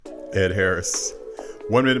Ed Harris,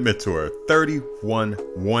 1 Minute Mentor, 31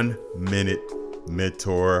 1 Minute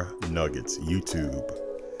Mentor Nuggets, YouTube,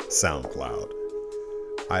 SoundCloud,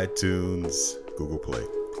 iTunes, Google Play.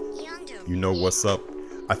 You know what's up?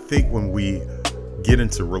 I think when we get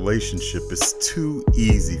into relationship, it's too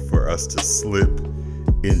easy for us to slip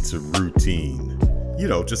into routine.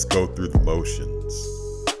 Just go through the motions.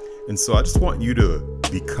 And so I just want you to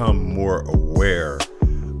become more aware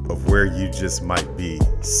of where you just might be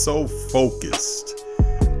so focused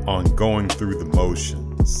on going through the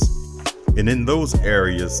motions. And in those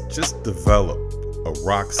areas, just develop a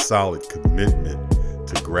rock solid commitment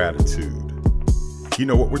to gratitude.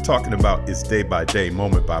 What we're talking about is day by day,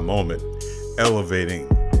 moment by moment, elevating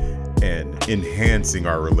and enhancing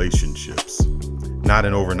our relationships. Not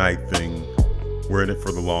an overnight thing. We're in it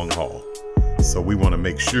for the long haul. So we want to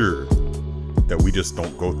make sure that we just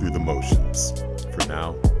don't go through the motions. For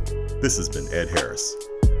now, this has been Ed Harris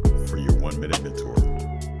for your 1 Minute Mentor.